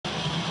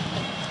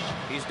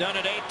He's done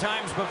it 8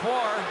 times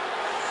before.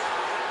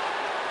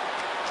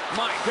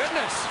 My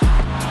goodness.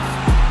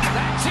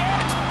 That's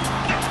it.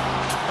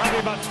 Probably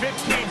about 15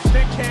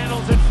 stick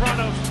handles in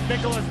front of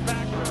Nicholas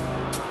back.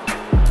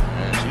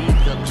 As he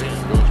comes in,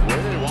 goes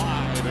way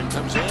wide and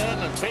comes in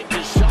and faked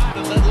his shot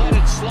and then let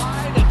it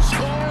slide and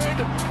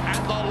scored. And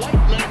the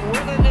Lightning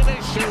win it in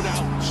a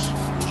shootout.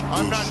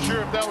 I'm not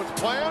sure if that was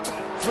planned.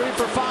 3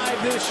 for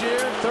 5 this year,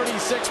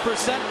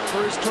 36%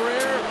 for his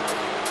career.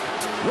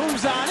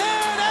 Moves on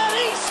in and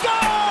he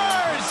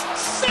scores!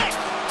 Sick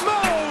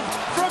move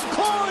from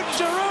Claude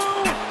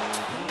Giroux.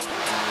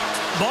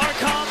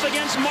 Barkov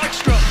against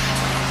Markstrom.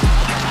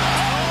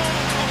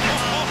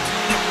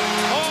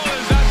 Oh,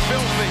 is that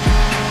filthy?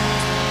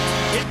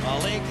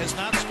 Malik has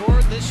not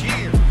scored this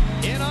year.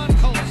 In on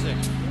Kolzig.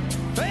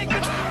 Fake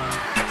it.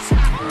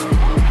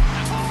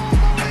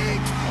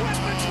 Malik went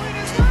between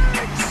his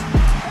legs.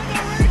 And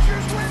the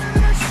Rangers win it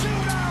in a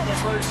shootout. The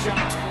first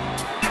shot.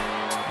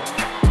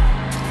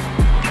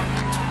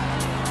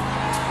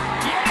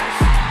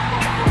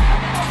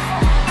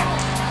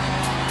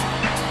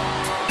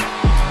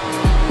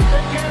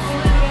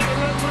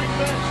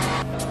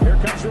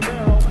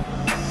 Rivero,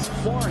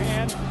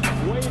 forehand,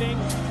 waiting.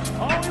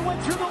 Oh, he went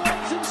through the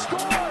legs and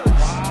scored.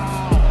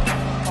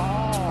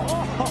 Wow.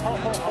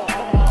 Oh.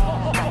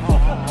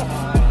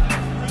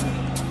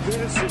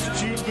 This is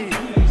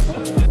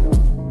cheeky.